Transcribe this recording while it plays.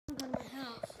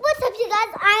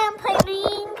because I am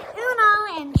playing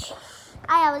Uno, and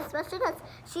I have a special because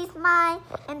she is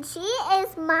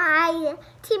my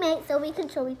teammate, so we can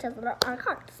show each other our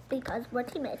cards because we're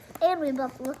teammates and we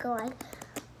both look alike.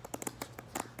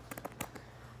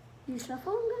 You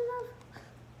shuffle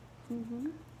good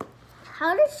enough?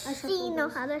 How does she shuffle know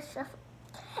those. how to shuffle?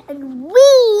 And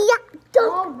we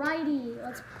don't. Alrighty,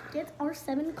 let's get our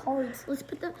 7 cards. Let's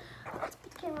put the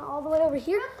camera all the way over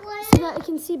here so that I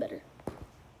can see better.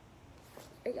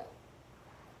 There you go.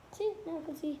 See, now I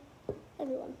can see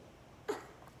everyone.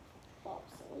 Fall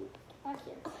asleep. Back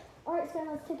here. Alright, Stan,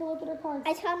 let's take a look at our cards.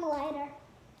 I found a lighter.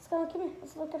 Skylar, come here.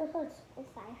 Let's look at our cards. It's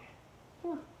fire.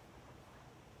 Come on.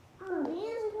 Oh, man, we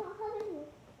don't have any.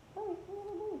 Oh,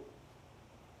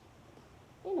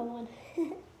 you know one.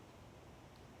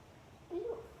 We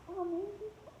don't have any.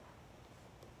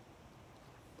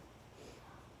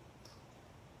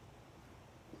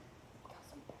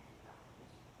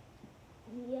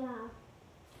 Yeah.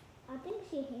 I think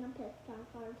she handpicked our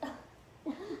cards.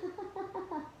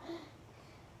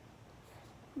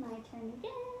 My turn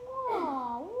again.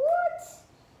 Aw, what?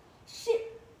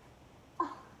 Shit.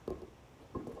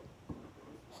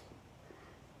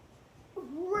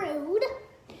 Rude.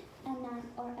 A 9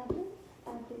 or a blue, a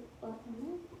blue or a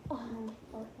blue, a 9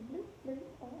 or a blue, blue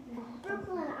or a 9.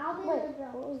 Brooklyn, I'll be Wait, the draw.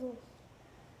 what was this?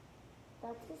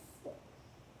 That's a 6.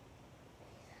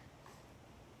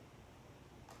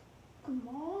 Come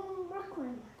on,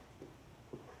 Brooklyn.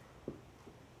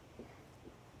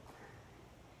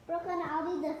 Brooklyn, I'll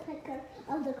be the picker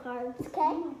of the cards, okay?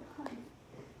 Oh my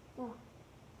god.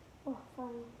 Oh,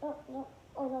 fine. Oh, no.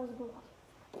 Oh, that was a good one.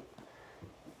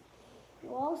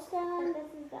 Well, Stan. But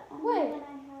this is the only Wait. one I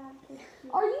have to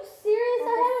keep. Are you serious?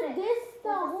 That's a I have 6. this That's the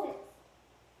a whole, 6.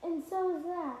 and so is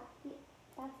that.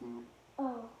 That's not.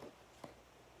 Oh.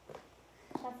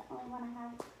 That's the only one I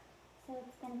have. So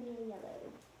it's going to be a yellow.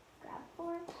 Grab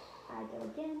 4. I go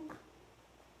again.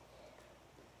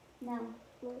 No,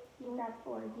 you grab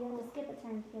 4. You have to skip a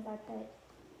turn because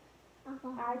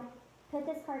I put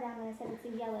this card down and I said it's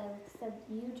a yellow. So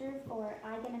you drew 4.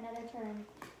 I get another turn.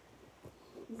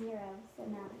 0. So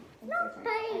now it's No your turn.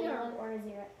 fair. A yellow or a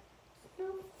 0. No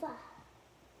fair.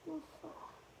 No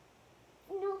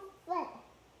fair. No fair.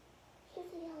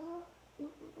 She's yellow.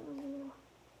 No.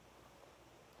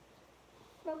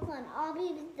 Brooklyn, I'll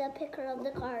be the picker of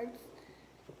the cards.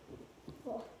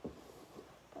 Well,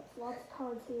 that's lots of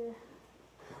cards here.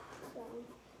 So,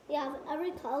 We have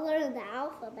every color in the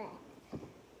alphabet.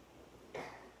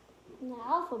 in the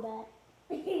alphabet.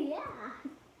 Yeah.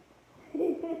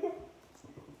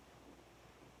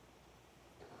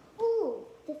 Ooh,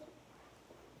 this,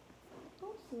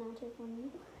 Don't snatch it from me.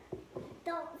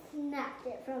 don't snatch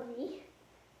it from me.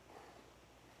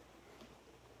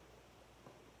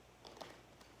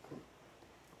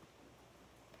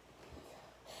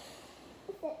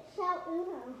 Shout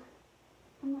Uno.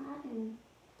 I'm not having.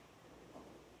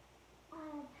 I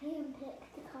have handpicked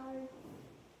the cards.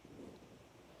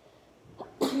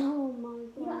 Oh my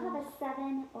god. You don't have a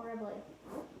 7 or a blue.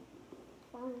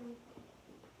 Fine.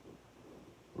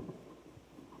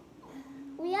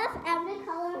 We have every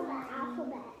color of the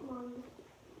alphabet, Mommy.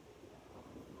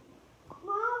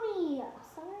 Mommy!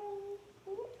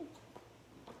 Sorry.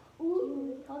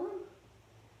 Ooh. Hold on.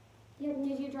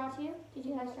 Did you draw 2? Did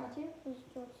you guys draw 2? Let's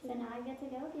draw two. So now I get to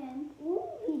go again. Ooh,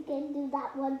 we can do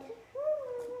that one too.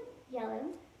 Yellow.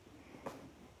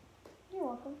 You're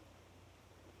welcome.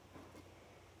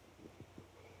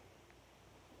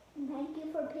 Thank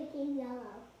you for picking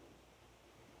yellow.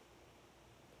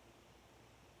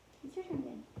 It's your turn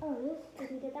again. Oh, this?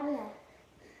 Because you did that. Oh,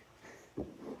 yeah.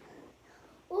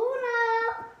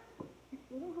 Uno!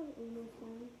 We don't have Uno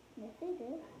sign. Yes, they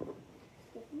do.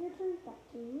 Skip your turn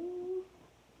back to me.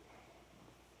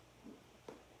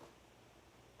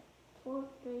 4,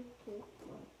 3, 2,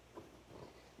 1.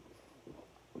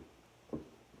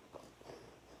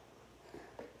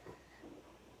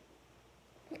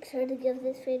 Make sure to give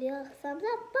this video a thumbs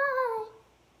up. Bye!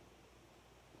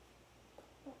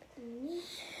 Back to me.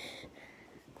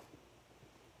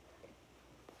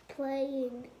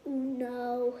 Playing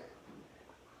Uno.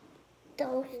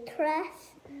 Dos, tres,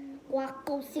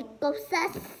 cuatro, cinco,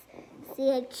 seis,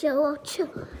 siete, ocho,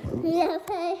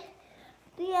 nueve,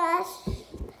 10,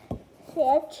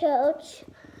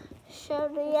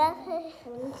 7, 8, 9.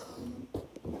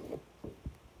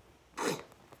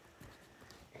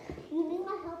 You need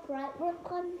my help, right,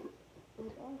 Brooklyn?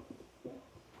 Yes.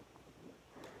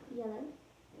 Yellow.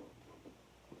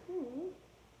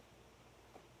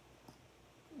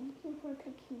 Thank you for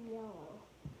picking yellow.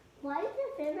 Why is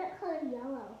your favorite color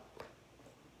yellow?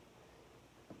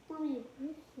 Mommy, are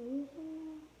you serious right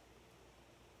now?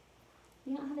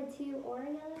 2 or a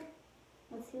yellow?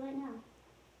 Let's see right now.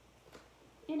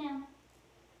 Uno.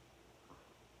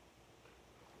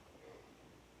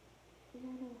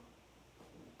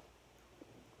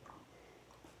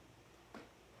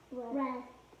 Red.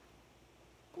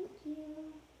 Thank you.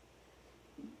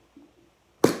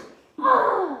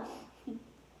 Oh! We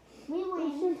We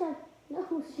win. should have.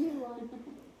 No, she won.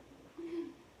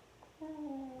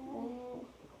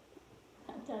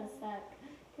 That does suck.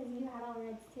 Because you had all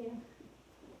reds too.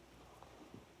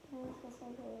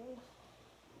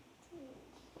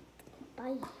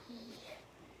 Bye.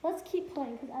 Let's keep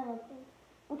playing because I love them.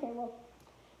 Okay, well,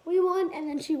 we won and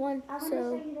then she won. I want to So.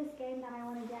 show you this game that I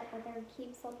want to get, but they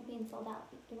keep being sold out.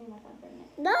 Give me my phone for a minute.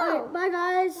 No. Alright, bye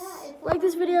guys. Yeah, it's Like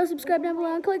this video, subscribe down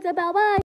below, and click that bell. Bye.